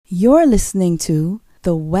You're listening to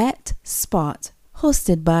The Wett Spot,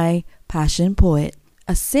 hosted by Passion Poet,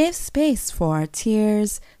 a safe space for our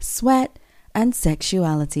tears, sweat, and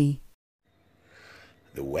sexuality.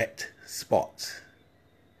 The Wett Spot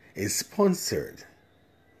is sponsored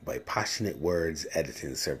by Passionate Words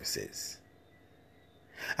Editing Services.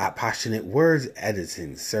 At Passionate Words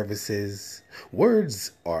Editing Services,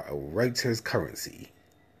 words are a writer's currency.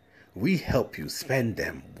 We help you spend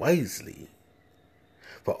them wisely.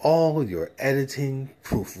 For all your editing,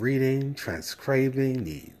 proofreading, transcribing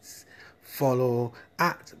needs, follow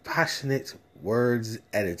at Passionate Words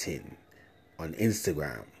Editing on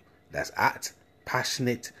Instagram. That's at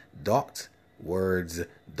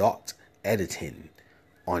passionate.words.editing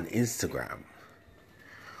on Instagram.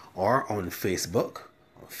 Or on Facebook,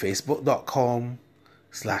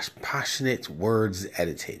 facebook.com/passionate words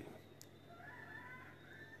editing.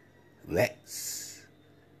 Let's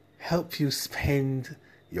help you spend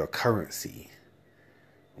your currency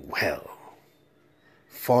well.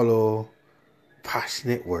 Follow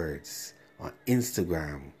Passionate Words on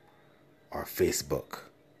Instagram or Facebook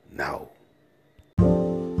now.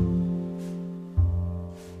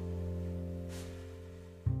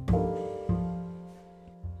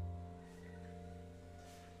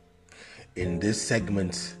 In this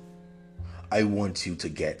segment, I want you to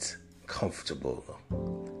get comfortable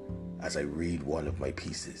as I read one of my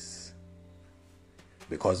pieces.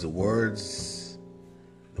 Because the words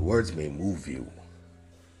may move you.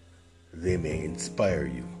 They may inspire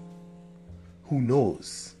you. Who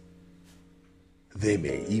knows? They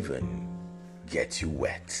may even get you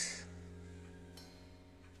wet.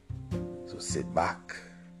 So sit back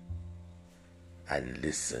and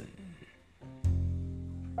listen.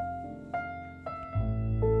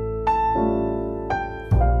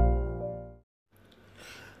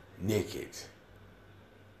 Naked.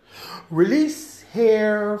 Release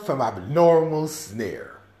hair from abnormal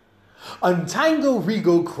snare. Untangle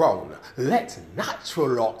regal crown. Let natural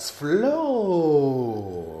locks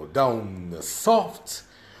flow down the soft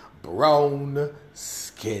brown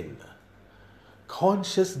skin.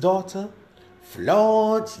 Conscious daughter,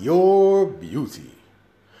 flaunt your beauty.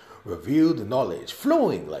 Reveal the knowledge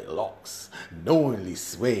flowing like locks, knowingly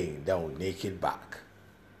swaying down naked back.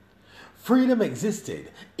 Freedom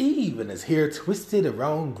existed, even as hair twisted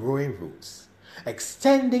around growing roots.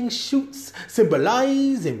 Extending shoots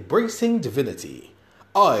symbolize embracing divinity.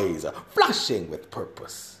 Eyes flashing with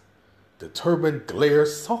purpose. Determined glare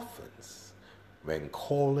softens when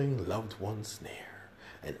calling loved ones near.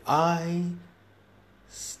 And I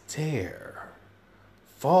stare,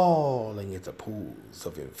 falling into pools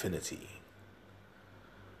of infinity.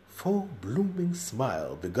 Full blooming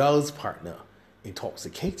smile beguiles partner,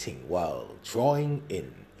 intoxicating while drawing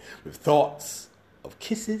in with thoughts of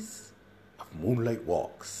kisses, of moonlight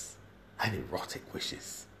walks, and erotic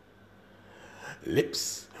wishes.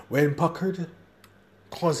 Lips, when puckered,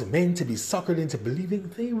 cause men to be suckered into believing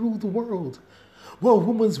they rule the world, while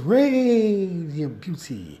woman's radiant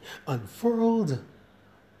beauty, unfurled,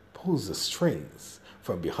 pulls the strings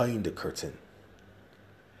from behind the curtain.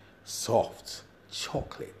 Soft,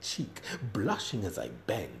 chocolate cheek, blushing as I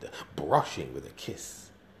bend, brushing with a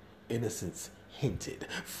kiss. Innocence hinted,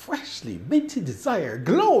 freshly minted desire,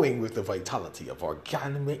 glowing with the vitality of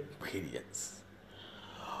organic radiance.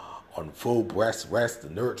 On full breast rests the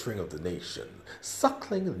nurturing of the nation,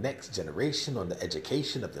 suckling the next generation on the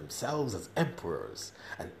education of themselves as emperors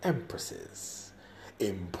and empresses.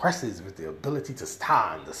 Impresses with the ability to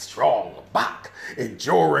stand strong back,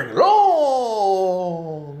 enduring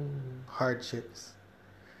long hardships,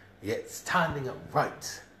 yet standing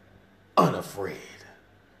upright, unafraid.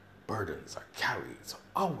 Burdens are carried, so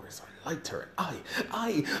hours are lighter, and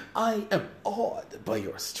I am awed by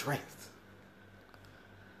your strength.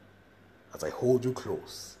 As I hold you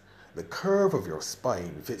close, the curve of your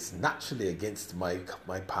spine fits naturally against my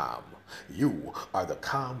palm. You are the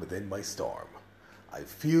calm within my storm. I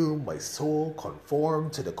feel my soul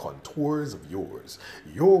conform to the contours of yours.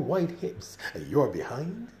 Your white hips and your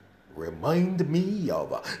behind remind me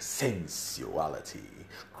of sensuality,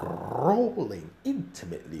 rolling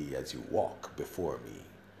intimately as you walk before me.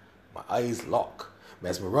 My eyes lock,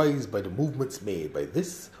 mesmerized by the movements made by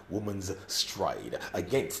this woman's stride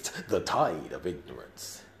against the tide of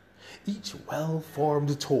ignorance. Each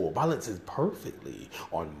well-formed toe balances perfectly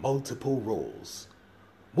on multiple rolls,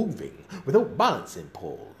 moving without balancing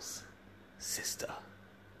poles. Sister,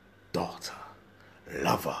 daughter,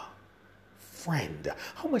 lover, friend,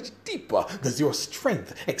 how much deeper does your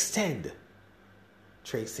strength extend?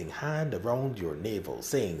 Tracing hand around your navel,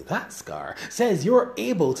 saying that scar says you're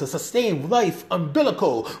able to sustain life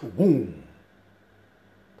umbilical womb.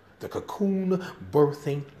 the cocoon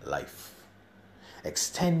birthing life,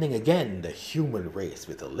 extending again the human race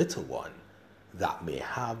with a little one that may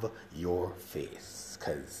have your face.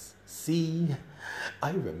 'Cause see,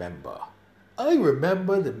 I remember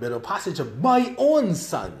the middle passage of my own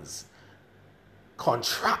sons.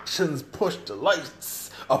 Contractions pushed the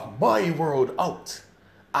lights of my world out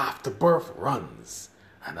after birth runs,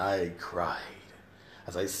 and I cried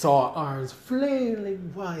as I saw arms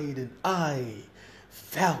flailing wide, and I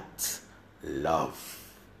felt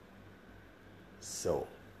love. So,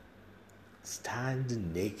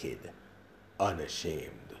 stand naked,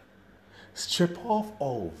 unashamed. Strip off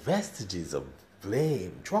all vestiges of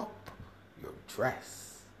blame. Drop your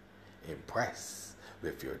dress. Impress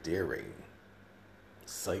with your daring.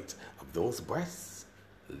 Sight of those breasts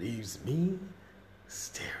leaves me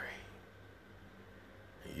staring.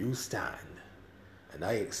 You stand, and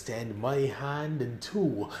I extend my hand, and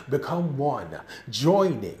two become one,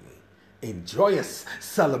 joining in joyous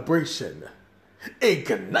celebration,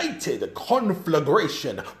 ignited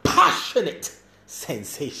conflagration, passionate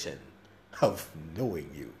sensation of knowing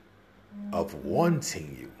you, of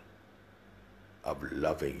wanting you, of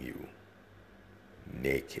loving you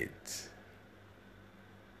naked.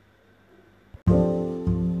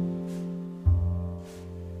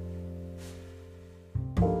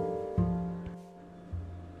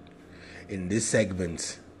 In this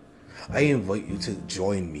segment, I invite you to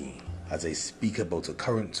join me as I speak about a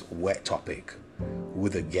current wet topic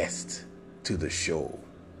with a guest to the show.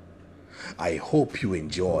 I hope you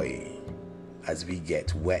enjoy as we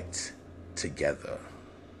get wet together.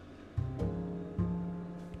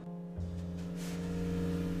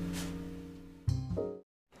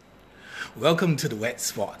 Welcome to the Wet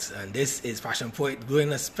Spot, and this is Fashion Poet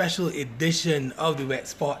doing a special edition of the Wet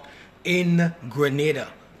Spot in Grenada.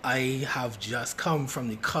 I have just come from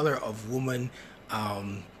the Color of Woman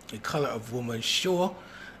show,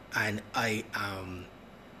 and I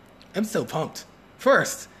am so pumped.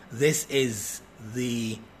 First, this is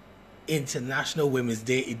the International Women's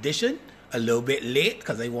Day edition, a little bit late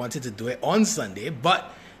because I wanted to do it on Sunday,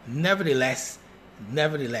 but nevertheless,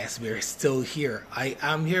 we're still here. I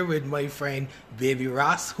am here with my friend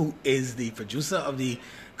BabyRas, who is the producer of the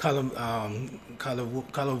Color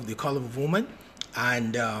of Woman.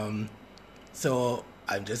 And so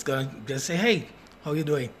I'm just gonna say, hey, how you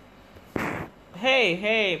doing?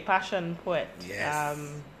 Hey, Passion Poet. Yes.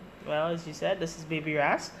 Well, as you said, this is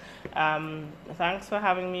BabyRas. Thanks for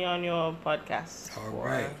having me on your podcast. All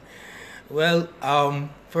right. Well,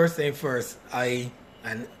 first thing first, I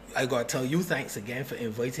gotta tell you thanks again for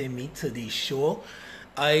inviting me to the show.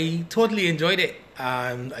 I totally enjoyed it.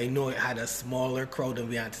 I know it had a smaller crowd than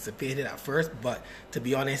we anticipated at first, but to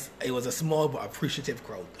be honest, it was a small but appreciative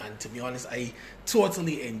crowd. And to be honest, I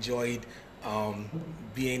totally enjoyed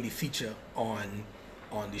being the feature on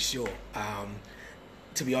the show.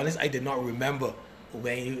 To be honest, I did not remember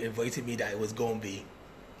when you invited me that it was going to be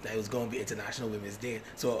International Women's Day.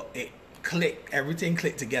 So everything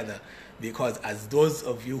clicked together, because as those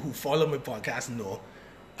of you who follow my podcast know,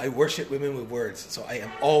 I worship women with words, so I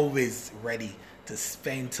am always ready to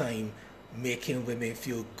spend time making women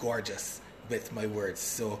feel gorgeous with my words.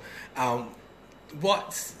 So,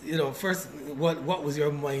 first, what was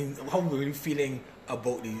your mind? How were you feeling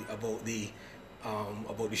about the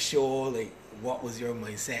show? Like, what was your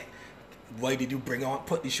mindset? Why did you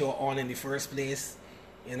put the show on in the first place?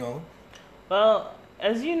 You know. Well,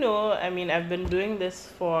 as you know, I mean, I've been doing this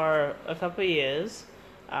for a couple of years.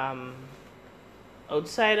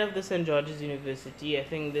 Outside of the St. George's University, I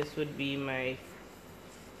think this would be my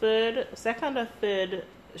second or third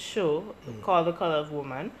show called The Color of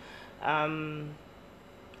Woman. I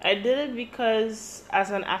did it because as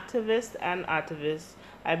an activist and artivist,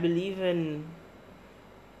 I believe in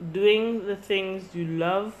doing the things you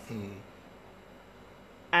love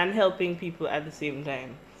and helping people at the same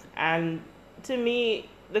time. And to me,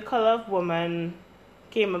 The Color of Woman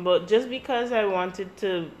came about just because I wanted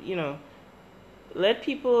to, let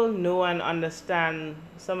people know and understand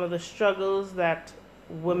some of the struggles that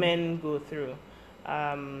women go through.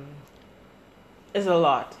 Is a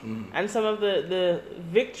lot. And some of the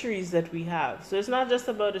victories that we have. So it's not just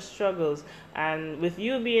about the struggles. And with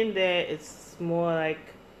you being there, it's more like,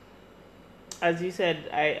 as you said,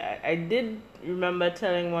 I did remember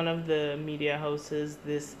telling one of the media houses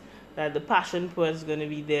that the Passion Poet is going to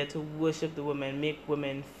be there to worship the women, make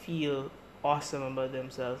women feel awesome about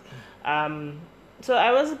themselves. So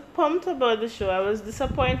I was pumped about the show. I was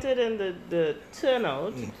disappointed in the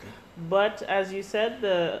turnout. But as you said,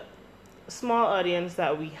 the small audience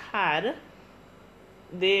that we had,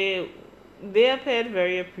 they they appeared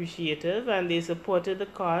very appreciative and they supported the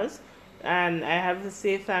cause. And I have to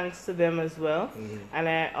say thanks to them as well. And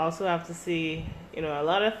I also have to say, a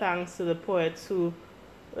lot of thanks to the poets who,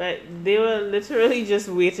 like, they were literally just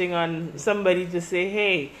waiting on somebody to say,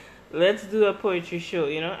 hey, let's do a poetry show,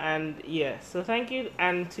 and so thank you.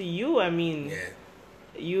 And to you, I mean,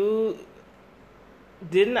 you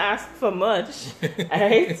didn't ask for much,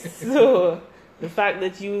 right? So the fact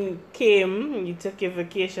that you came, you took your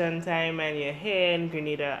vacation time and you're here in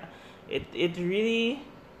Grenada, it really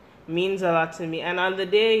means a lot to me. And on the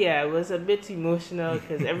day, it was a bit emotional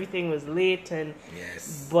because everything was late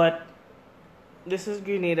but this is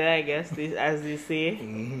Grenada, I guess, as they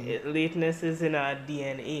say. Lateness is in our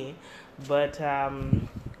DNA. But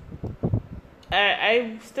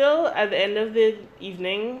I still, at the end of the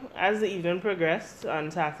evening, as the evening progressed on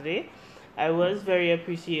Saturday, I was very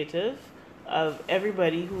appreciative of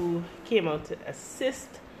everybody who came out to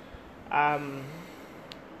assist.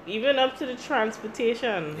 Even up to the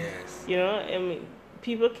transportation. I mean,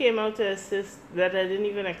 people came out to assist that I didn't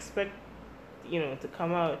even expect, to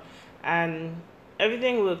come out. And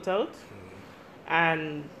everything worked out.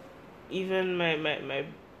 And even my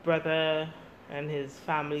brother and his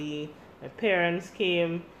family, my parents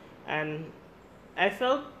came, and I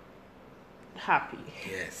felt happy.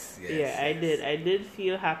 I did. I did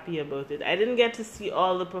feel happy about it. I didn't get to see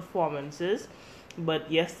all the performances, but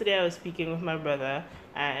yesterday I was speaking with my brother,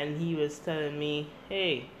 and he was telling me,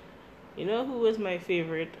 hey, who was my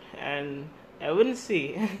favorite? And I wouldn't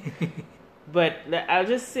say, but I'll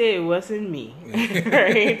just say it wasn't me,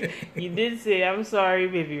 right? You did say, I'm sorry,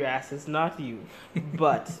 BabyRas, it's not you.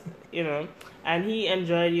 But, and he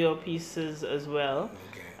enjoyed your pieces as well.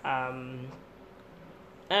 And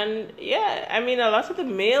I mean, a lot of the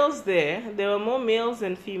males there were more males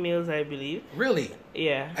than females, I believe. Really?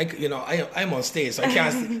 Yeah. I'm on stage, so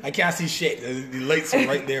I can't see shit. The lights are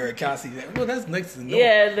right there. I can't see that. Well, that's nice to know.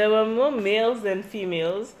 Yeah, there were more males than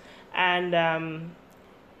females, and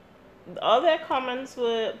all their comments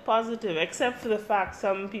were positive, except for the fact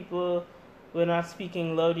some people were not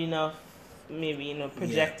speaking loud enough, maybe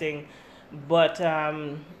projecting, but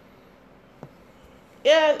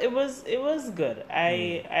it was good.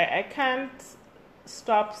 I can't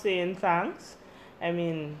stop saying thanks. I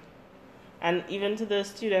mean, and even to the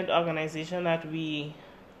student organization that we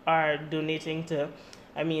are donating to.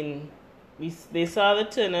 I mean, they saw the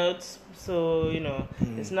turnouts, so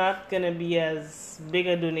it's not gonna be as big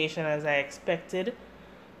a donation as I expected.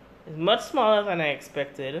 It's much smaller than I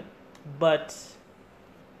expected, but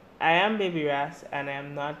I am BabyRas and I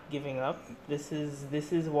am not giving up. This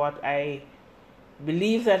is what I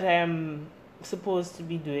believe that I am supposed to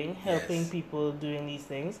be doing, helping people doing these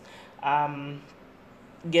things,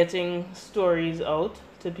 getting stories out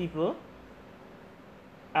to people.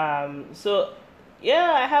 So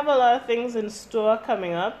I have a lot of things in store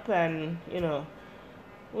coming up, and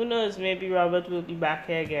who knows, maybe Robert will be back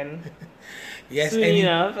here again. Soon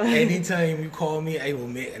enough. Anytime you call me, I will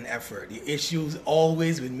make an effort. The issues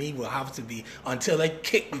always with me will have to be until I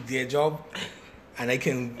kick the day job and I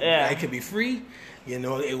can be free.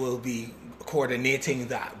 It will be coordinating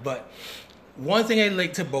that. But one thing I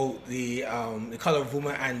liked about the Color of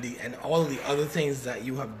Woman and all the other things that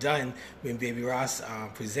you have done when BabyRas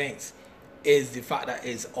presents is the fact that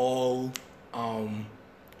the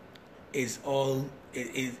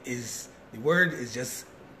word is just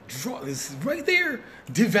it's right there.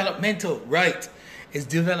 Developmental, right? It's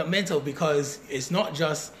developmental because it's not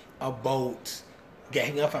just about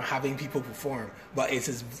getting up and having people perform, but it's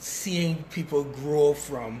just seeing people grow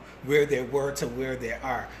from where they were to where they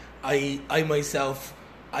are. I myself,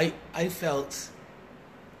 I've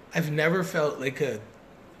never felt like a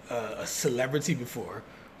celebrity before,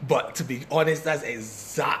 but to be honest, that's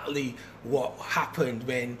exactly what happened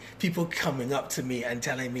when people coming up to me and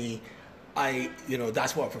telling me,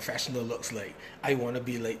 that's what a professional looks like. I want to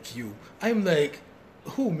be like you. I'm like,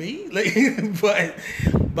 who, me? Like,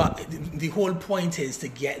 but the whole point is to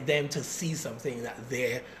get them to see something that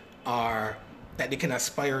they can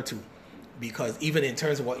aspire to. Because even in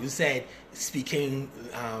terms of what you said, speaking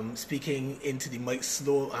into the mic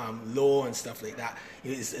low and stuff like that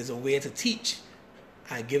is a way to teach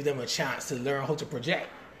and give them a chance to learn how to project.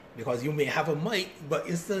 Because you may have a mic, but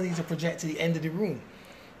you still need to project to the end of the room,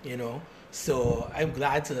 So I'm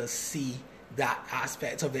glad to see that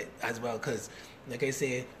aspect of it as well. Because, like I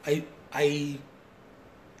say, I'm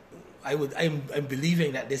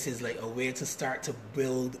believing that this is like a way to start to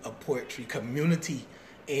build a poetry community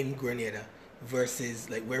in Grenada versus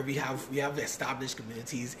like where we have established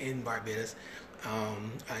communities in Barbados,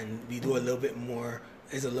 and we do a little bit more.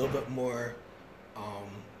 There's a little bit more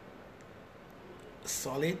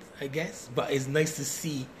solid, I guess. But it's nice to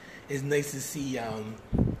see. It's nice to see.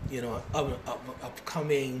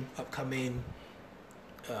 Upcoming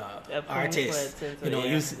artists. poets and so,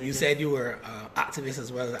 You said you were activist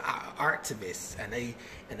as well as artivist, and I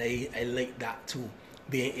like that too.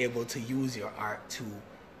 Being able to use your art to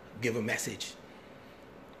give a message.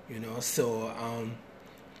 So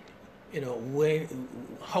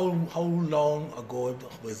how long ago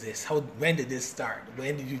was this? When did this start?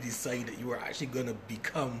 When did you decide that you were actually going to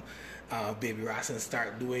become BabyRas and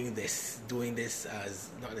start doing this as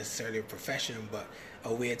not necessarily a profession, but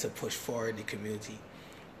a way to push forward the community?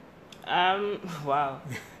 Wow.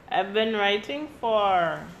 I've been writing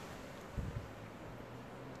for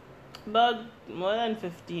about more than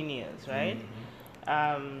 15 years, right?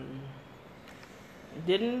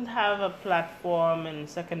 Didn't have a platform in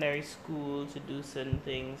secondary school to do certain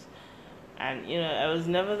things, and I was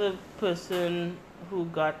never the person who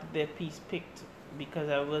got their piece picked, because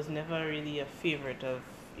I was never really a favorite of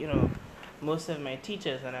most of my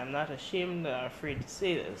teachers, and I'm not ashamed or afraid to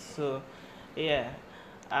say this. So yeah,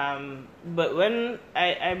 but when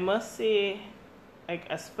I must say, like,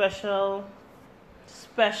 a special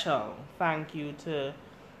thank you to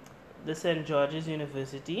the St. George's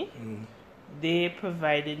University. They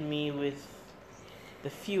provided me with the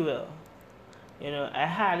fuel. I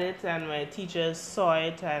had it, and my teachers saw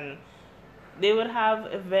it, and they would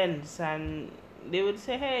have events, and they would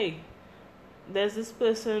say, hey, there's this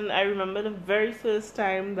person. I remember the very first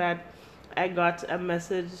time that I got a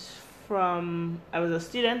message I was a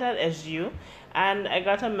student at SGU, and I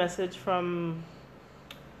got a message from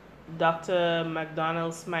Dr.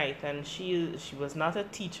 McDonald Smythe, and she was not a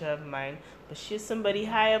teacher of mine, but she's somebody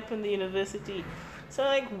high up in the university. So,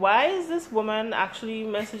 like, why is this woman actually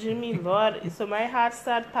messaging me, Lord? So my heart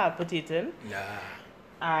started palpitating. Yeah.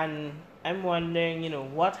 And I'm wondering,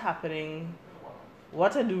 what's happening?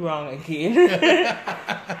 What I do wrong again?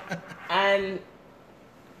 And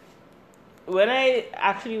when I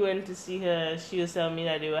actually went to see her, she was telling me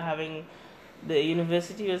that the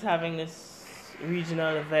university was having this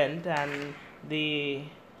regional event, and they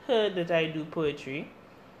heard that I do poetry,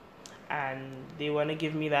 and they want to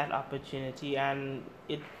give me that opportunity, and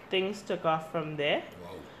things took off from there.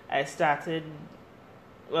 Wow. I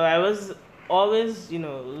was always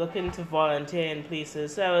looking to volunteer in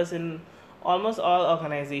places, so I was in almost all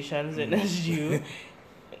organizations in SGU,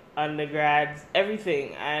 undergrads,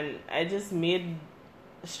 everything, and I just made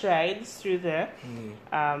strides through there.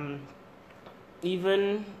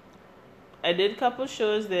 Even I did a couple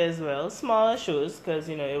shows there as well, smaller shows, because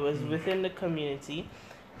it was within the community,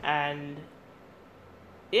 and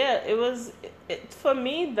it was for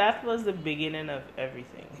me, that was the beginning of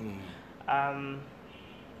everything.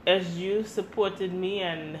 SU supported me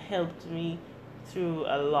and helped me through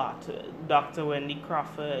a lot. Dr. Wendy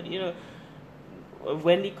Crawford,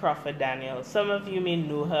 Wendy Crawford Daniel. Some of you may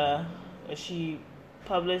know her. She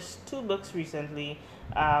published 2 books recently.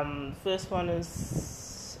 First one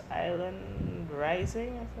is Island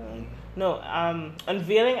Rising, I think. No,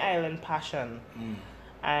 Unveiling Island Passion.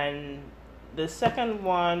 And the second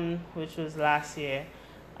one, which was last year,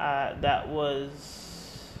 that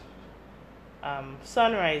was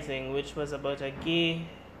Sun Rising, which was about a gay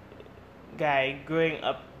guy growing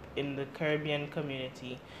up in the Caribbean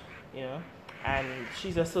community, and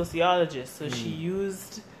she's a sociologist, so she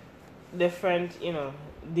used different,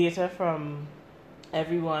 data from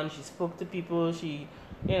everyone. She spoke to people,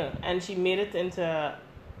 and she made it into an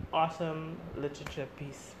awesome literature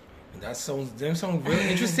piece. Them sounds very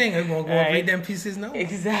interesting. I'm going to go and read them pieces now.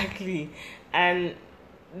 Exactly. And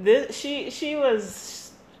she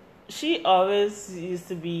always used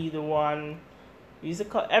to be the one,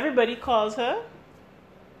 everybody calls her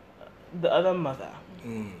the other mother.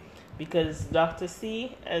 Because Dr.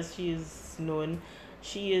 C, as she is known,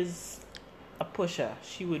 she is a pusher.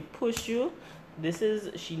 She would push you.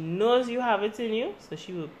 She knows you have it in you, so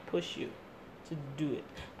she will push you to do it.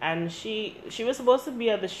 And she was supposed to be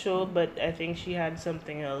at the show, but I think she had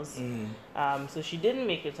something else. So she didn't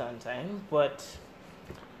make it on time, but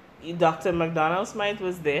Dr. McDonald Smythe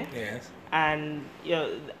was there. Yes. And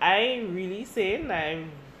I really say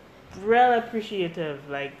I'm real appreciative.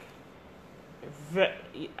 Like,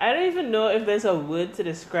 I don't even know if there's a word to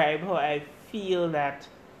describe how I feel that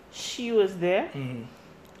she was there.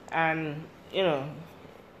 And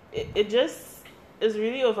it just is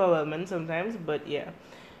really overwhelming sometimes, but yeah.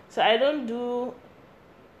 So I don't do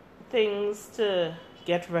things to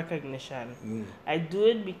get recognition. I do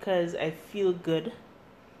it because I feel good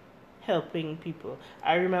helping people.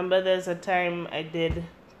 I remember there's a time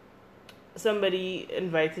somebody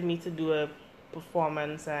invited me to do a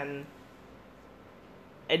performance, and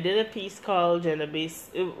I did a piece called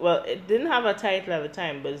gender-based. Well, it didn't have a title at the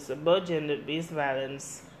time, but it's about gender-based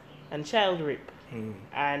violence and child rape.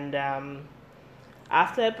 And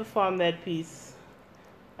after I performed that piece,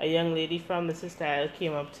 a young lady from the style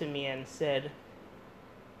came up to me and said,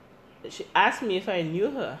 she asked me if I knew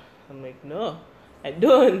her. I'm like, no, I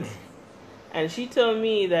don't. And she told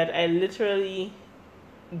me that I literally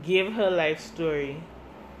gave her life story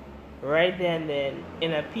right there and then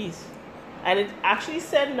in a piece. And it actually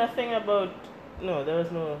said nothing about, no, there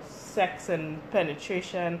was no sex and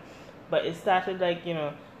penetration, but it started like,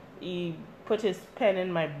 he put his pen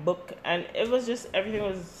in my book, and it was just, everything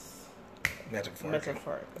was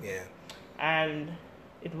metaphorical. Yeah. And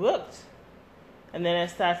it worked. And then I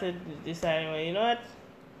started deciding, well, you know what?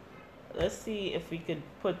 Let's see if we could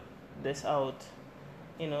put this out,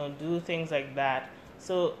 do things like that.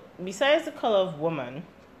 So besides The Color of Woman,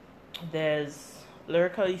 there's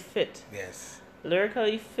Lyrically Fit. Yes.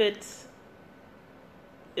 Lyrically Fit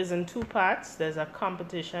is in 2 parts. There's a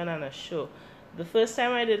competition and a show. The first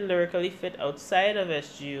time I did Lyrically Fit outside of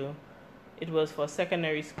SGU, it was for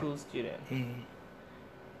secondary school students.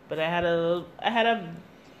 But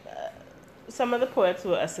some of the poets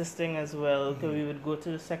were assisting as well, because we would go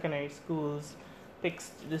to the secondary schools,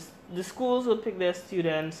 the schools would pick their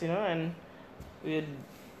students, and we would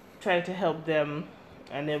try to help them,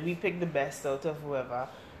 and then we pick the best out of whoever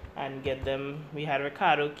and get them. We had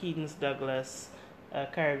Ricardo Keatons Douglas, a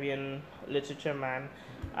Caribbean literature man,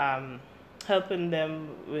 helping them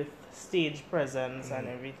with stage presence and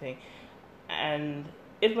everything. And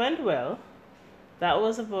it went well. That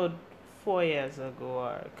was about 4 years ago,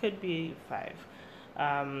 or it could be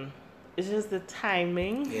 5. It's just the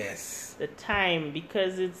timing. Yes. The time,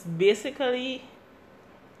 because it's basically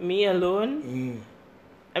me alone.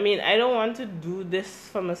 I mean, I don't want to do this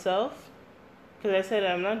for myself, because I said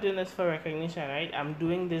I'm not doing this for recognition, right? I'm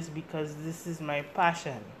doing this because this is my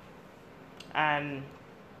passion. And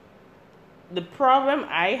the problem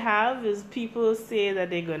I have is people say that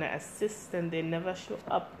they're going to assist and they never show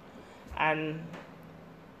up. And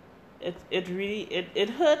it really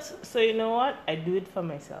hurts. So you know what? I do it for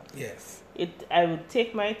myself. Yes. I would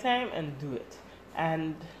take my time and do it.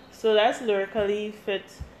 And so that's Lyrically Fit.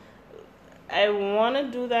 I want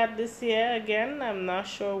to do that this year again. I'm not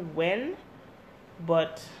sure when,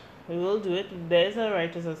 but we will do it. There's a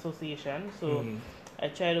Writers Association, so I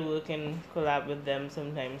try to work and collab with them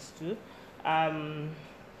sometimes too. Yeah,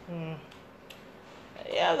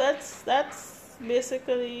 that's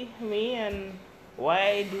basically me and why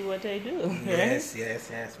I do what I do. Right?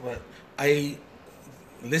 Yes. Well,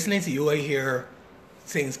 listening to you, I hear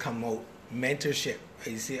things come out. Mentorship. I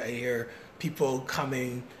hear people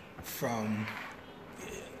coming from,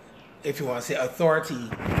 if you want to say, authority,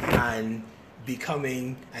 and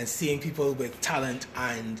becoming and seeing people with talent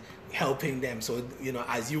and helping them. So,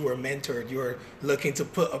 as you were mentored, you're looking to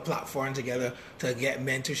put a platform together to get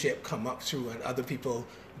mentorship come up through, and other people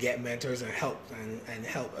get mentors and help and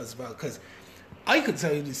help as well. Because I could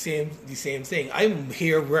tell you the same thing. I'm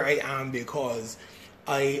here where I am because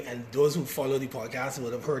and those who follow the podcast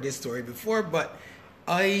would have heard this story before, but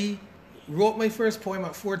I wrote my first poem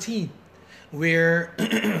at 14, where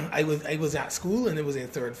I was at school, and it was in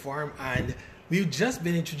 3rd form, and we've just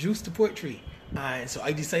been introduced to poetry. And so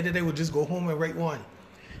I decided I would just go home and write one.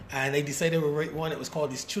 And I decided I would write one. It was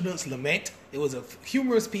called The Student's Lament. It was a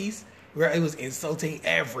humorous piece where I was insulting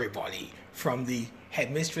everybody, from the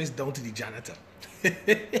headmistress down to the janitor.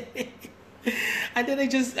 And then I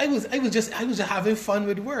was just having fun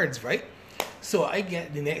with words, right? So I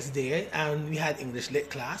get the next day, and we had English lit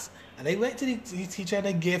class, and I went to the teacher and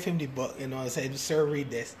I gave him the book, I said, "Sir, read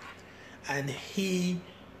this." And he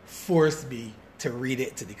forced me to read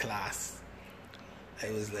it to the class. I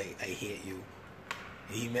was like, "I hate you."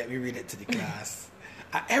 He made me read it to the class.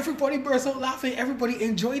 Everybody burst out laughing. Everybody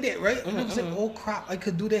enjoyed it, right? And I was like, "Oh crap, I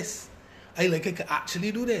could do this. I could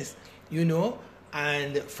actually do this,"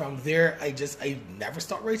 And from there, I never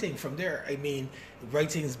stopped writing. From there,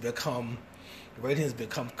 writing's become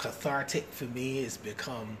cathartic for me. It's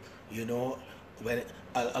become, when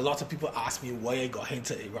a lot of people ask me why I got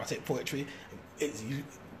into erotic poetry,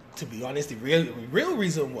 to be honest, the real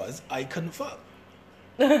reason was I couldn't fuck.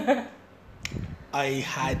 I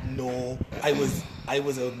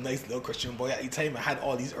was a nice little Christian boy at the time. I had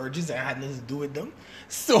all these urges and I had nothing to do with them.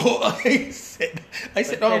 So I said,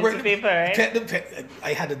 paper, right?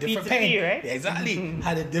 I had a different pen. P, right? Yeah, exactly.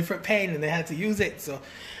 Had a different pen and I had to use it.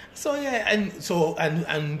 So yeah,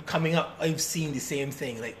 and coming up, I've seen the same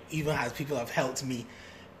thing. Like, even as people have helped me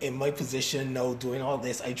in my position now, doing all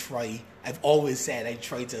this, I've always said I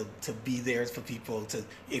try to be there for people.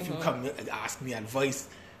 If you come and ask me advice,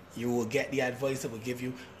 you will get the advice I will give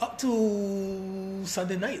you. Up to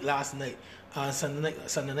Sunday night and last night,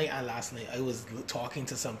 I was talking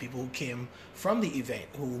to some people who came from the event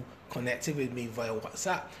who connected with me via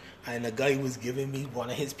WhatsApp. And the guy was giving me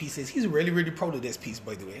one of his pieces. He's really, really proud of this piece,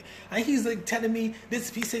 by the way. And he's like telling me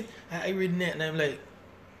this piece, and I reading it, and I'm like,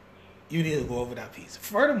 you need to go over that piece.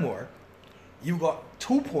 Furthermore, you got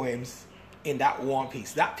 2 poems in that one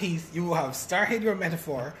piece. That piece, you have started your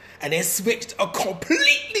metaphor and then switched a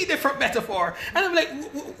completely different metaphor. And I'm like,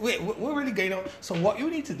 wait, what really going on? So what you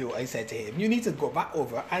need to do, I said to him, you need to go back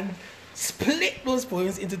over and split those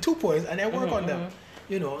poems into 2 poems and then work on them.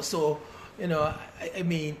 So, I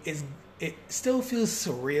mean, it still feels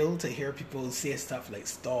surreal to hear people say stuff like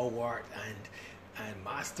stalwart and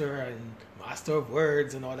master of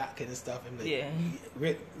words and all that kind of stuff. And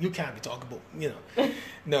like, you can't be talking about,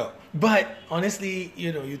 no. But honestly,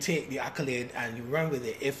 you take the accolade and you run with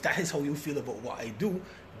it. If that is how you feel about what I do,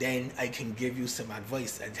 then I can give you some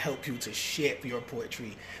advice and help you to shape your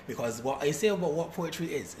poetry. Because what I say about what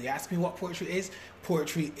poetry is, you ask me what poetry is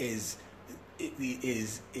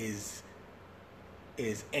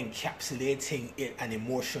encapsulating an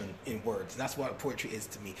emotion in words. That's what poetry is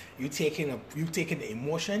to me. You've taken the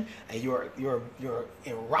emotion and you're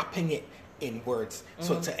wrapping it in words,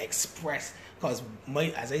 so to express. Because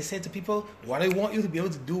as I said to people, what I want you to be able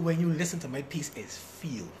to do when you listen to my piece is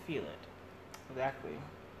feel it. Exactly.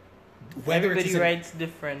 Whether everybody writes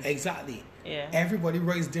different. Exactly. Yeah. Everybody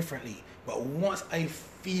writes differently. But once I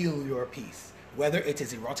feel your piece, whether it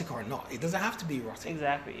is erotic or not, it doesn't have to be erotic.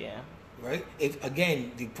 Exactly. Yeah. Right? If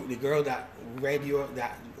again the girl that read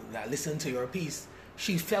that listened to your piece,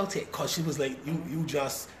 she felt it because she was like, you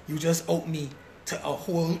just owe me to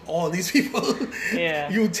all these people. Yeah.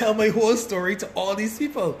 You tell my whole story to all these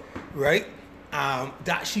people, right?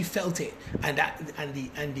 That she felt it, and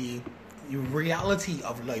the reality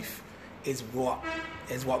of life is what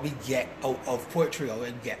we get out of poetry, or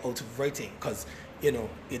we get out of writing, because you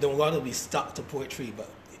don't want to be stuck to poetry, but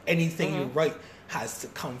anything you write has to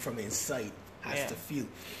come from inside, has to feel.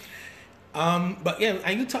 But yeah,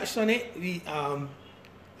 and you touched on it.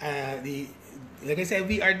 Like I said,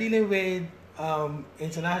 we are dealing with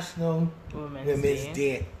International Women's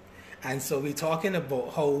Day, and so we're talking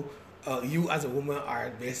about how you as a woman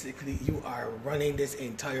are running this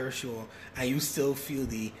entire show, and you still feel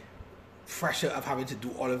the pressure of having to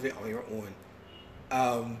do all of it on your own.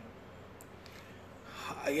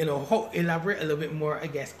 Elaborate a little bit more, I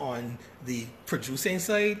guess, on the producing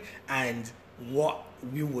side and what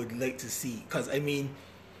we would like to see. Because I'm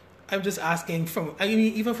just asking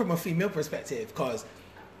even from a female perspective, because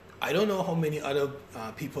I don't know how many other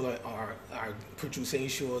people are producing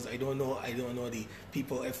shows. I don't know the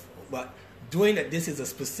people, but being that this is a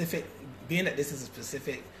specific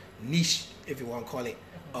niche, if you want to call it,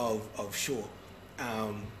 of show.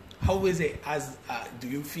 How is it do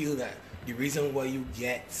you feel that the reason why you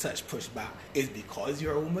get such pushback is because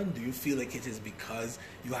you're a woman? Do you feel like it is because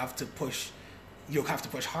you have to push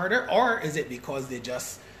harder, or is it because they're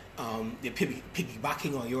just they're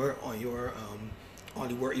piggybacking on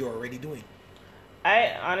the work you're already doing?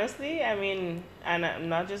 I honestly, and I'm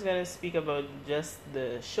not just gonna speak about just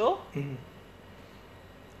the show. Mm-hmm.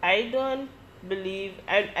 I don't believe.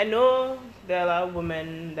 I know there are a lot of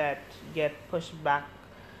women that get pushed back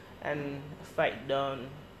and fight down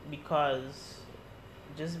because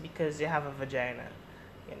they have a vagina,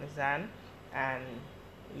 you understand, and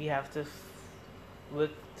we have to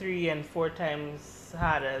work 3 and 4 times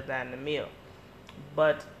harder than the male.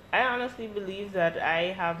 But I honestly believe that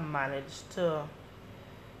I have managed to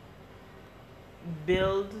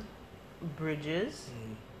build bridges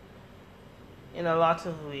in a lot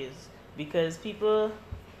of ways, because people,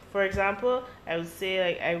 for example, I would say,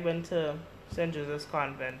 like, I went to St. Joseph's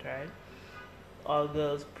Convent, right? All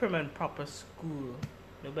girls, prim and proper school.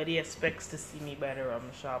 Nobody expects to see me by the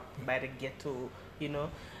rum shop, by the ghetto,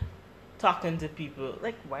 talking to people.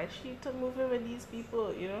 Like, why is she moving with these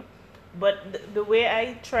people, But the way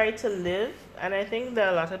I try to live, and I think there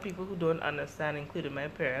are a lot of people who don't understand, including my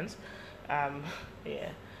parents, I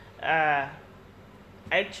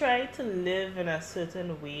try to live in a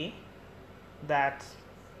certain way that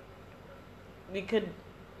we could,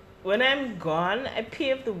 when I'm gone, I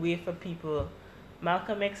pave the way for people.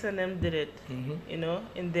 Malcolm X and them did it,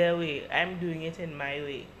 in their way. I'm doing it in my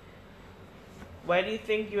way. Why do you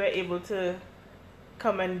think you were able to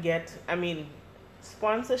come and get,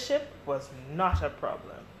 sponsorship was not a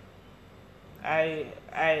problem.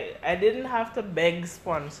 I didn't have to beg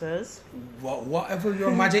sponsors. Whatever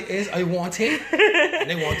your magic is, I want it. And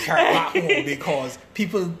they want to carry it back home because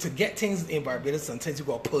people, to get things in Barbados, sometimes you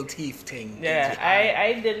got to pull teeth thing. Yeah,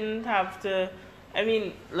 I didn't have to. I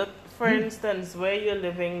mean, look, for instance, where you're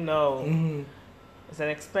living now, it's an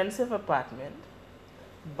expensive apartment,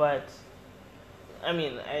 but I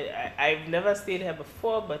mean, I've never stayed here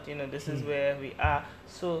before, but you know, this is where we are.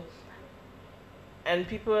 So, and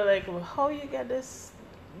people are like, well, how you get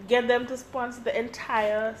them to sponsor the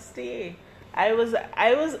entire stay? I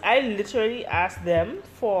literally asked them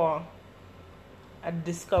for a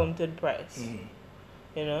discounted price,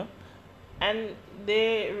 you know, and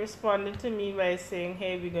they responded to me by saying,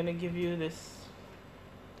 hey, we're going to give you this,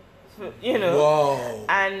 you know. Whoa.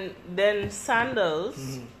 And then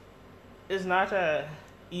sandals is not a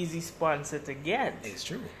easy sponsor to get. It's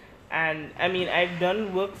true. And I mean, I've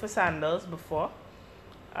done work for sandals before.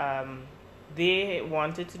 They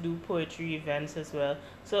wanted to do poetry events as well,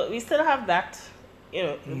 so we still have that, you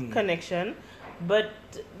know, connection. But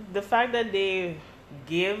the fact that they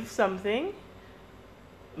gave something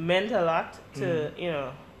meant a lot to you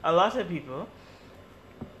know, a lot of people.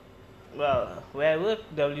 Well, where I work,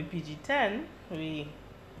 WPG10, we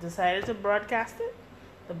decided to broadcast it.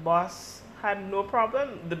 The boss had no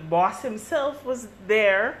problem. The boss himself was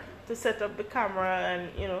there to set up the camera, and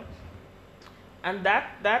you know, and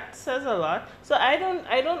that says a lot. So I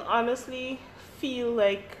don't honestly feel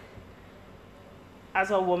like as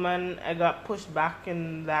a woman I got pushed back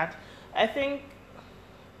in that. I think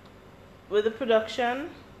with the production,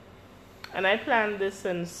 and I planned this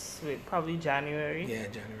since probably January. Yeah,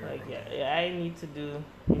 January. Like yeah, I need to do.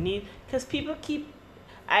 Because people keep.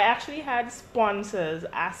 I actually had sponsors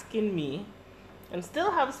asking me, and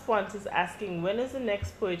still have sponsors asking, when is the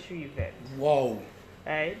next poetry event? Whoa.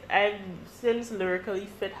 Right? Since Lyrically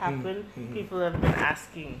Fit happened, people have been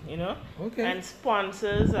asking, you know? Okay. And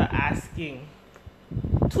sponsors are asking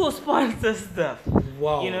to sponsor stuff.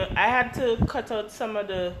 Wow. You know, I had to cut out some of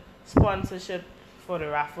the sponsorship for the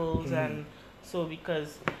raffles, and so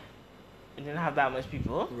because I didn't have that much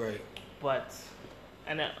people. Right. But,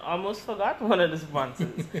 and I almost forgot one of the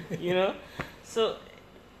sponsors, you know? So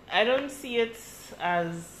I don't see it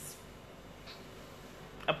as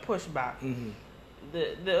a pushback.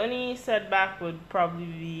 The only setback would probably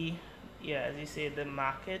be, yeah, as you say, the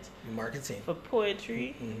marketing for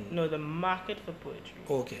poetry. No, the market for poetry.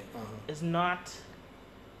 Okay. Is not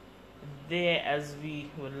there as we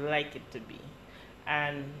would like it to be.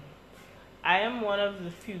 And I am one of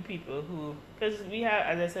the few people who, because we have,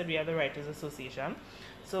 as I said, we have the Writers Association,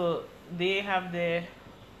 so they have their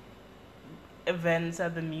events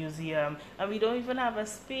at the museum, and we don't even have a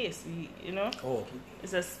space.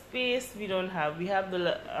 It's a space we don't have. We have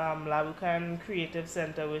the Labukan Creative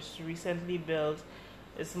Center, which recently built.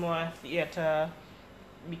 It's more a theater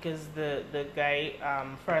because the guy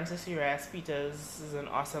Francis Urias Peters is an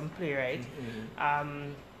awesome playwright.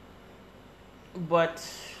 But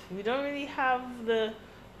we don't really have the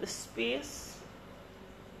space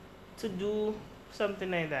to do something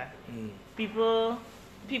like that. People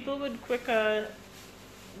would quicker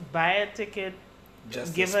buy a ticket,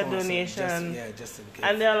 just give a donation, just in case.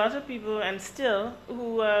 and there are a lot of people, and still,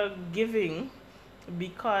 who are giving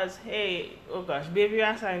because, hey, oh gosh,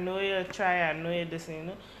 BabyRas, I know you try, I know you this, you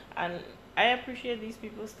know, and I appreciate these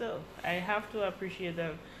people still. I have to appreciate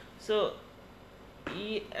them. So,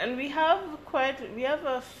 and we have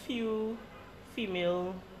a few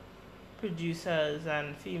female producers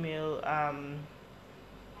and female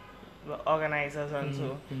organizers and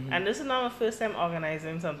so. And this is not my first time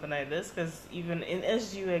organizing something like this, because even in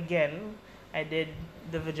SGU again, I did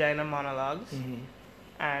the Vagina Monologues,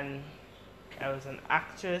 and I was an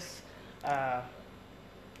actress,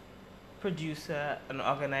 producer, an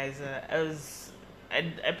organizer.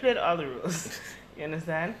 I played all the roles. You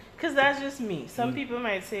understand? Because that's just me. Some people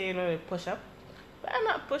might say, you know, push up, but I'm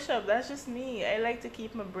not push up. That's just me. I like to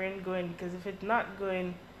keep my brain going, because if it's not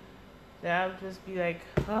going, then I'll just be like,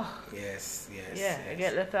 oh. Yes. I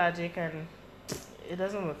get lethargic and it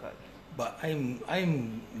doesn't work out. But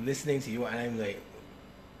I'm listening to you, and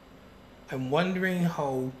I'm wondering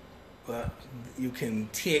how you can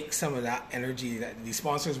take some of that energy that the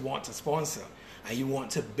sponsors want to sponsor, and you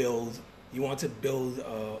want to build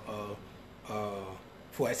a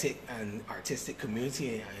poetic and artistic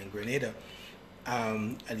community in Grenada.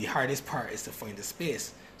 And the hardest part is to find the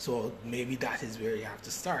space. So maybe that is where you have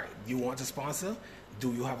to start. Do you want to sponsor?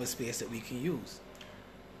 Do you have a space that we can use?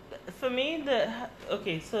 For me, this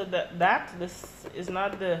is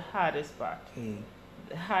not the hardest part.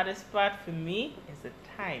 The hardest part for me is the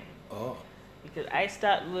time. Oh. because I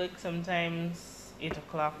start work sometimes 8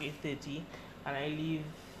 o'clock, 8:30, and I leave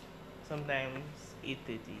sometimes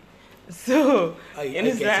 8:30. So you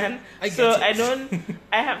understand? I get so it. I don't.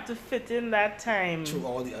 I have to fit in that time. Through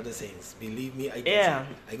all the other things, believe me, I get Yeah. it.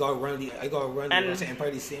 I gotta run the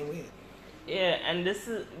Empire the same way. Yeah, and this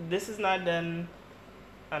is not done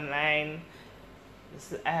online.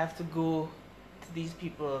 I have to go to these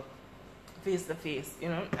people face to face,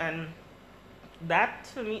 and that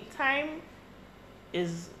for me, time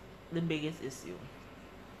is the biggest issue.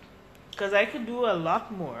 Because I could do a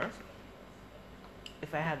lot more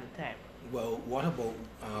if I had the time. Well, what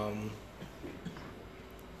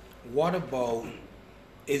about?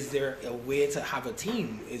 Is there a way to have a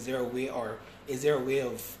team? Is there a way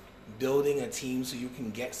of building a team so you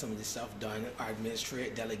can get some of this stuff done,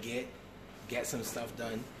 administrate, delegate, get some stuff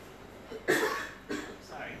done?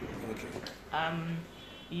 Sorry. Okay.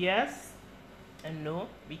 Yes and no,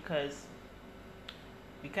 because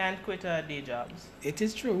we can't quit our day jobs. It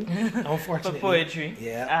is true, unfortunately. For poetry.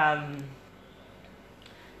 Yeah.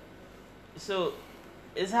 So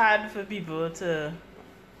it's hard for people to,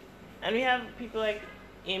 and we have people like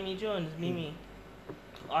Amy Jones, Mimi,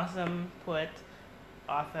 awesome poet,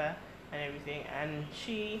 author, and everything, and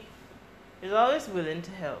she is always willing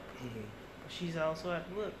to help. But she's also at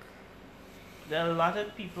work. There are a lot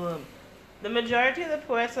of people. The majority of the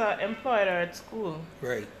poets are employed or at school.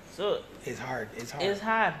 Right. So it's hard. It's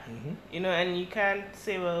hard. Mm-hmm. And you can't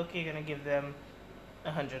say, well, okay, you're gonna give them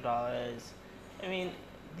 $100. I mean,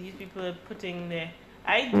 these people are putting their.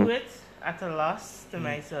 I do it at a loss to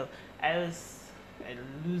myself. I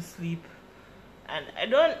lose sleep, and I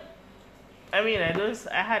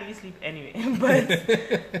hardly sleep anyway, but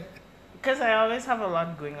because I always have a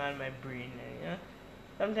lot going on in my brain, and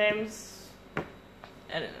sometimes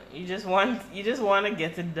I don't know. You just want to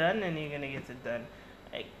get it done, and you're gonna get it done.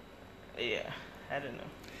 I don't know.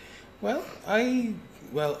 Well,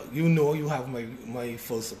 you have my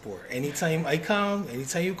full support. Anytime I come,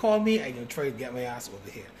 anytime you call me, I'm gonna try to get my ass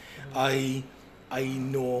over here. I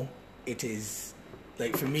know it is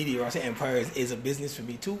like for me, the Rasta Empire is a business for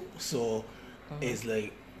me too. So it's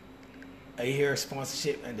like I hear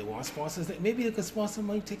sponsorship and they want sponsors. Like maybe they could sponsor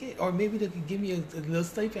my ticket, or maybe they could give me a little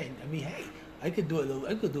stipend. I mean, hey, I could do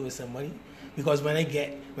it with some money. Because when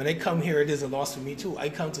I come here, it is a loss for me too. I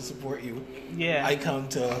come to support you. Yeah. I come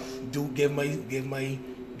to give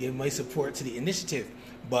my support to the initiative.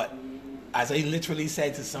 But as I literally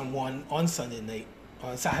said to someone on Saturday night,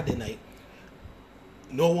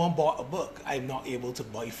 no one bought a book. I'm not able to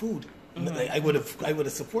buy food. Like, I would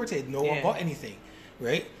have supported. No one bought anything,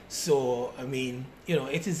 right? So I mean,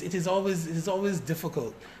 it is always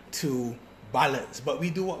difficult to balance, but we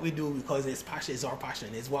do what we do because it's passion. It's our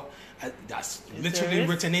passion. It's what that's literally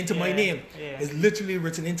written into my name. Yeah. It's literally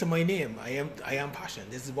written into my name. I am passion.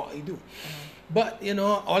 This is what I do. But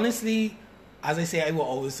honestly, as I say, I will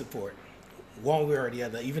always support one way or the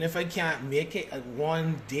other. Even if I can't make it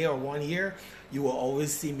one day or 1 year, you will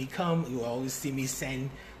always see me come. You will always see me send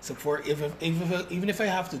support. Even if I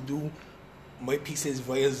have to do my pieces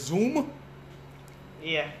via Zoom,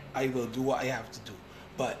 I will do what I have to do.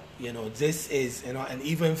 But this is and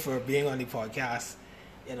even for being on the podcast,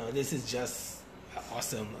 this is just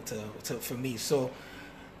awesome for me. So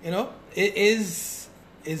it's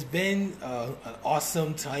been an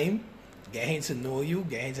awesome time getting to know you,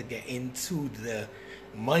 getting to get into the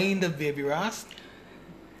mind of BabyRas,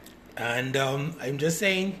 and I'm just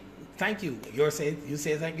saying thank you. You say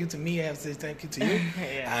thank you to me, I have to say thank you to you.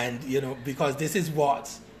 And because this is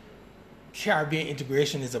what Caribbean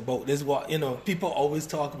integration is about. This is what people always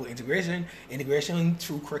talk about integration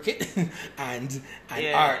through cricket and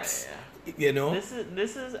arts.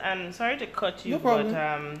 This is and sorry to cut you, no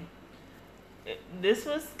problem. But this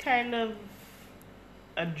was kind of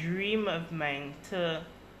a dream of mine to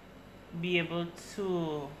be able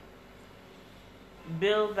to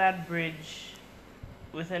build that bridge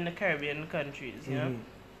within the Caribbean countries,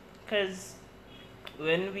 because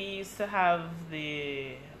when we used to have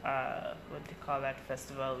the what they call that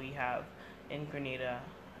festival we have in Grenada,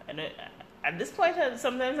 and at this point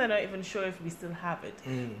sometimes I'm not even sure if we still have it,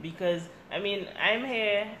 because I'm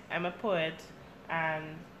here, I'm a poet,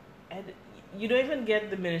 and you don't even get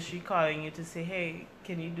the ministry calling you to say, hey,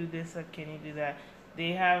 can you do this or can you do that.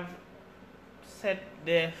 They have said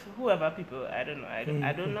whoever people, I don't know,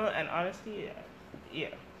 I don't know, and honestly,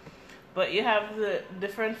 but you have the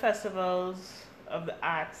different festivals of the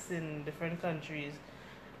arts in different countries.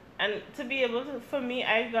 And to be able to, for me,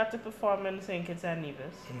 I got to perform in St. Kitts and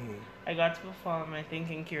Nevis. I got to perform, I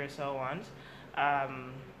think, in Curacao once. I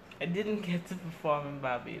didn't get to perform in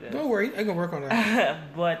Barbados. Don't worry, I can work on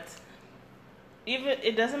that. But even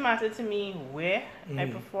it doesn't matter to me where I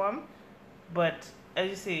perform, but as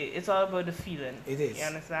you say, it's all about the feeling. It is. You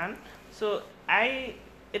understand? So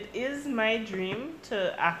it is my dream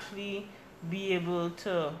to actually be able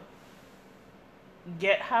to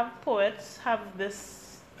have poets have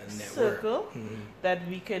this circle that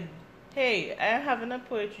we could, hey, I'm having a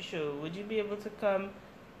poetry show. Would you be able to come?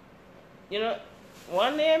 You know,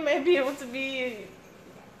 one day I might be able to be,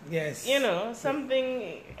 yes, you know,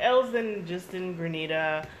 something else than just in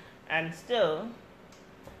Grenada, and still,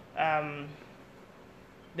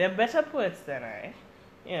 they're better poets than I.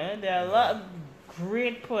 You know, there are a lot of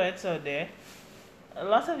great poets out there. A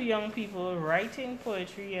lot of young people writing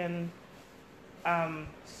poetry and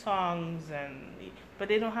songs, but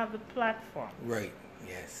they don't have the platform. Right.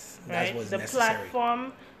 Yes. Right. That's what's the necessary.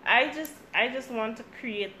 Platform. I just want to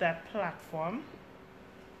create that platform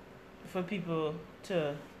for people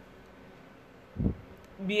to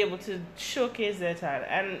be able to showcase their talent.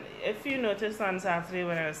 And if you noticed on Saturday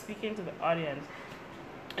when I was speaking to the audience,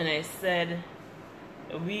 and I said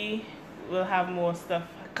we will have more stuff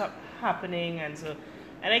happening, and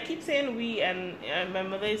I keep saying we, and my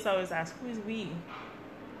mother used to always ask, who is we?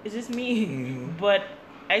 It's just me. But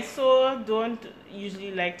I don't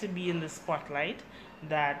usually like to be in the spotlight,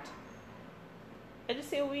 that I just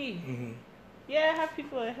say we. Yeah, I have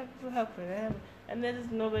people helping, and there's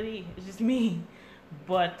nobody. It's just me.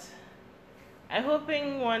 But I'm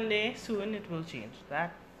hoping one day soon it will change.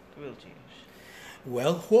 That will change.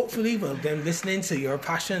 Well, hopefully, then listening to your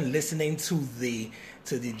passion, listening to the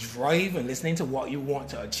drive, and listening to what you want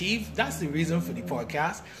to achieve. That's the reason for the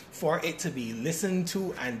podcast, for it to be listened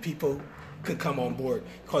to and people could come on board,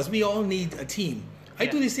 because we all need a team. I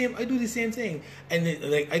do the same thing, and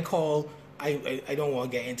I don't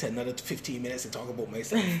want to get into another 15 minutes to talk about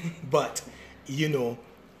myself, but you know,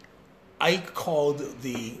 I called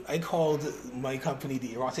my company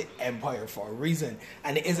the Erotic Empire for a reason,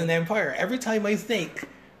 and it is an empire. Every time I think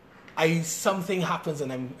something happens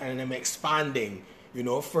and I'm expanding. You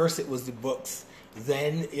know, first it was the books,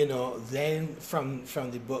 then from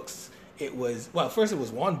the books it was, well, first it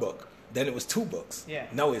was one book, then it was 2 books. Yeah.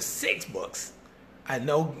 Now it's 6 books, and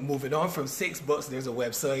now moving on from 6 books, there's a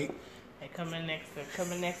website. Coming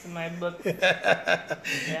next to my book. You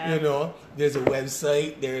know, there's a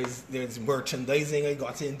website, there's merchandising I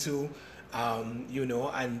got into, you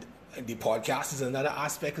know, and the podcast is another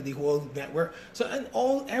aspect of the whole network. So, and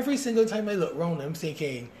every single time I look around, I'm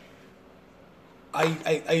thinking,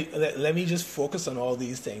 let me just focus on all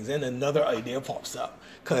these things, and another idea pops up,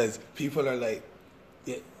 because people are like,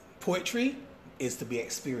 poetry is to be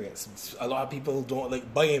experienced. A lot of people don't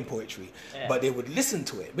like buying poetry, but they would listen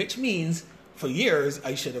to it, which means for years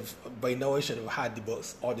by now I should have had the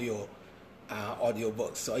books, audio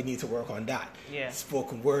books. So I need to work on that. Yeah.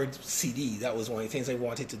 Spoken word CD, that was one of the things I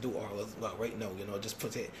wanted to do. Right now, you know, just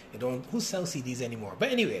put it. Who sells CDs anymore? But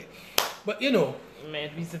anyway, but you know, you may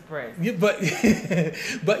be surprised. Yeah,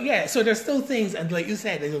 but yeah, so there's still things, and like you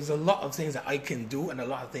said, there's a lot of things that I can do, and a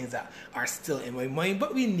lot of things that are still in my mind.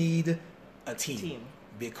 But we need a team.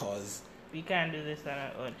 Because we can't do this on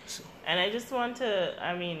our own. And I just want to,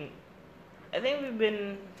 I think we've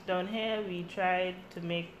been down here, we tried to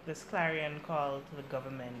make this clarion call to the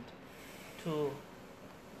government to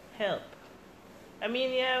help.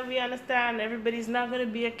 We understand everybody's not going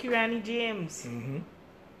to be a Kirani James.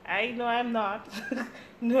 I know I'm not.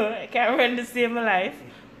 No, I can't run the same life.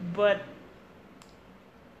 But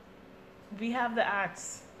we have the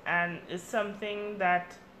arts, and it's something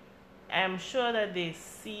that I'm sure that they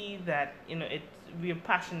see that, you know, we're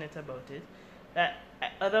passionate about it. That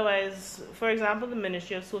otherwise, for example, the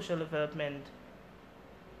Ministry of Social Development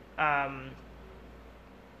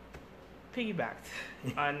piggybacked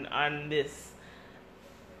on this.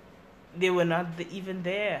 They were not even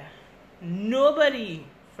there. Nobody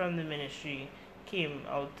from the ministry came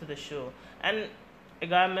out to the show. And I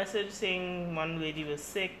got a message saying one lady was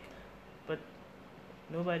sick, but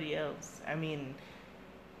nobody else.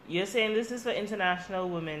 You're saying this is for International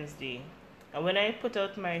Women's Day, and when I put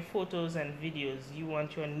out my photos and videos, you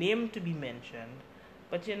want your name to be mentioned,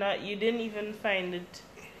 but you didn't even find it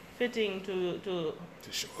fitting to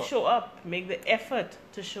show up, make the effort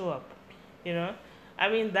to show up, you know.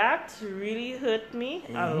 That really hurt me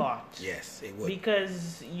a lot. Yes, it would.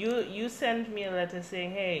 Because you sent me a letter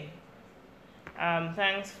saying, hey,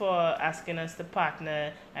 thanks for asking us to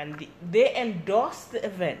partner, and they endorsed the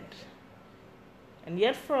event. And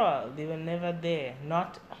yet for all, they were never there.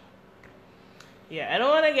 I don't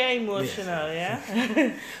want to get emotional,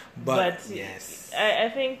 yeah? but yes. I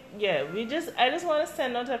think, I just want to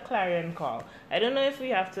send out a clarion call. I don't know if we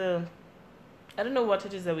have to, I don't know what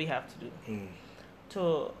it is that we have to do.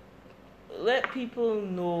 to let people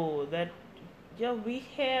know that yeah, we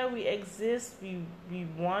here, we exist, we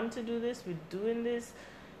want to do this, we're doing this,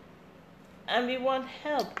 and we want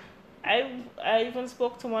help. I even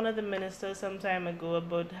spoke to one of the ministers some time ago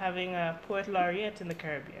about having a poet laureate in the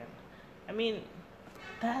Caribbean. I mean,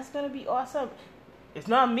 that's gonna be awesome. It's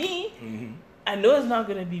not me. Mm-hmm. I know it's not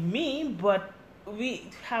gonna be me, but we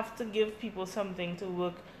have to give people something to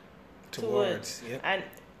work towards. Yep. And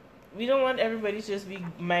we don't want everybody to just be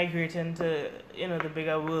migrating to, the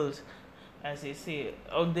bigger world, as they say,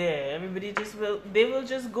 out there. Everybody they will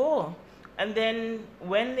just go. And then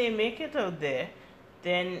when they make it out there,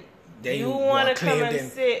 then you want to come and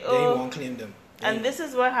say, oh, they won't claim them. And this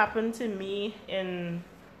is what happened to me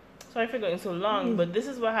sorry for going so long, but this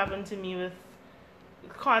is what happened to me with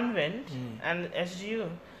Convent and SGU.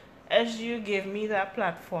 SGU gave me that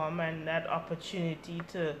platform and that opportunity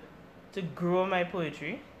to grow my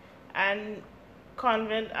poetry. And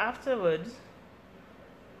Convent afterwards,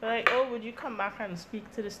 like, oh, would you come back and speak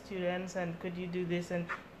to the students, and could you do this? And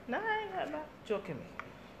nah, I'm not joking me.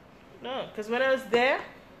 No, because when I was there,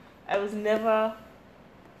 I was never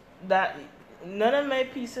that. None of my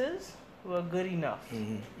pieces were good enough.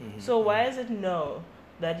 So why is it now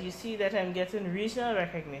that you see that I'm getting regional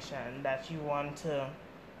recognition that you want to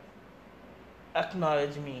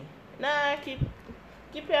acknowledge me? Nah, keep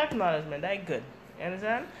your acknowledgement. I good. You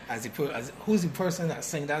understand? Who's the person that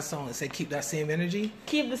sang that song and said keep that same energy?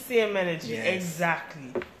 Keep the same energy. Yes.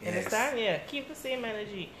 Exactly. You Yes. understand? Yeah. Keep the same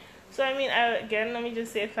energy. So I mean, again, let me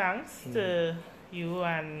just say thanks to you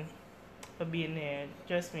and for being here.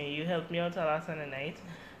 Trust me, you helped me out a lot on the night.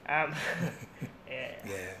 Yeah.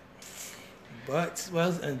 Yeah. But,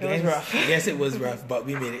 well, again, It was rough. Yes, it was rough, but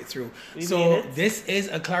we made it through. We made it. This is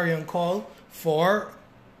a clarion call for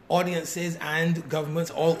audiences and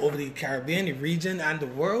governments all over the Caribbean, the region, and the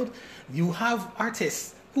world. You have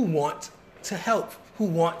artists who want to help, who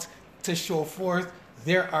want to show forth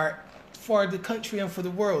their art for the country and for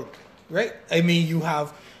the world, right? I mean, you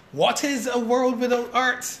have, what is a world without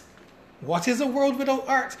art? What is a world without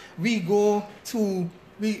art? We dig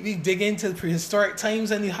into prehistoric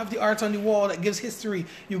times and you have the art on the wall that gives history.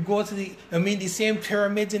 You go to the same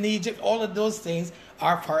pyramids in Egypt, all of those things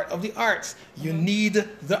are part of the arts. You need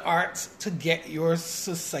the arts to get your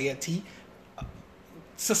society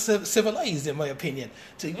civilized, in my opinion.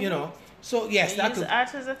 So yes, use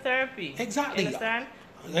art as a therapy. Exactly. You understand?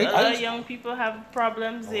 A lot of young people have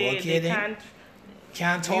problems. They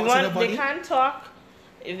can't talk to nobody. They can't talk.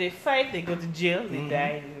 If they fight, they go to jail. They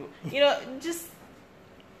die. Just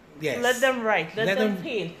let them write. Let them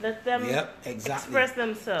paint. Let them express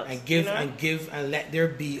themselves. And and let there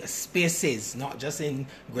be spaces, not just in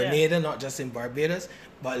Grenada, not just in Barbados,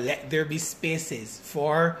 but let there be spaces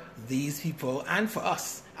for these people and for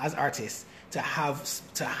us as artists to have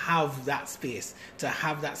that space,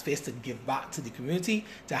 to give back to the community,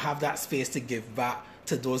 to have that space to give back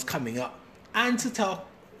to those coming up, and to talk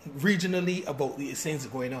regionally about the things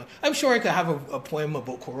going on. I'm sure I could have a poem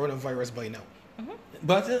about coronavirus by now.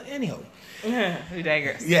 But anyhow. We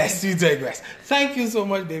digress. Yes, we digress. Thank you so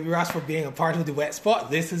much, BabyRas, for being a part of the Wett Spot.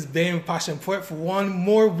 This has been Passion Poet for one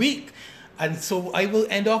more week. And so I will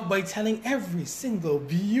end off by telling every single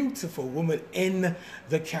beautiful woman in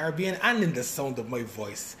the Caribbean and in the sound of my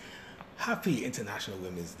voice, Happy International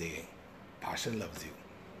Women's Day. Passion loves you.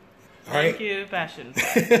 All right? Thank you, Passion.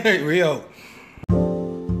 Rio.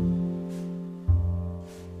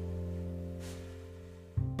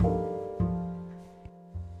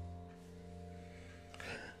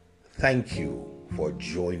 Thank you for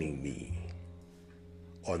joining me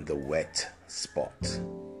on the Wett Spot.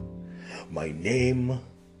 My name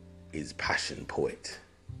is Passion Poet.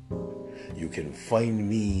 You can find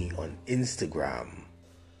me on Instagram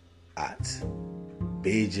at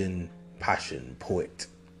Bajan Passion Poet.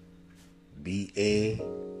 BAJAN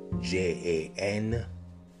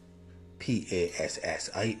PASSION POET.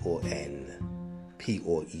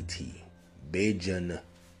 Bajan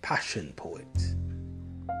Passion Poet.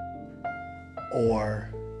 Or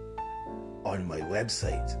on my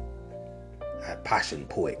website at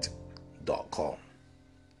passionpoet.com.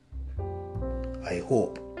 I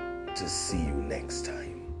hope to see you next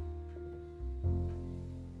time.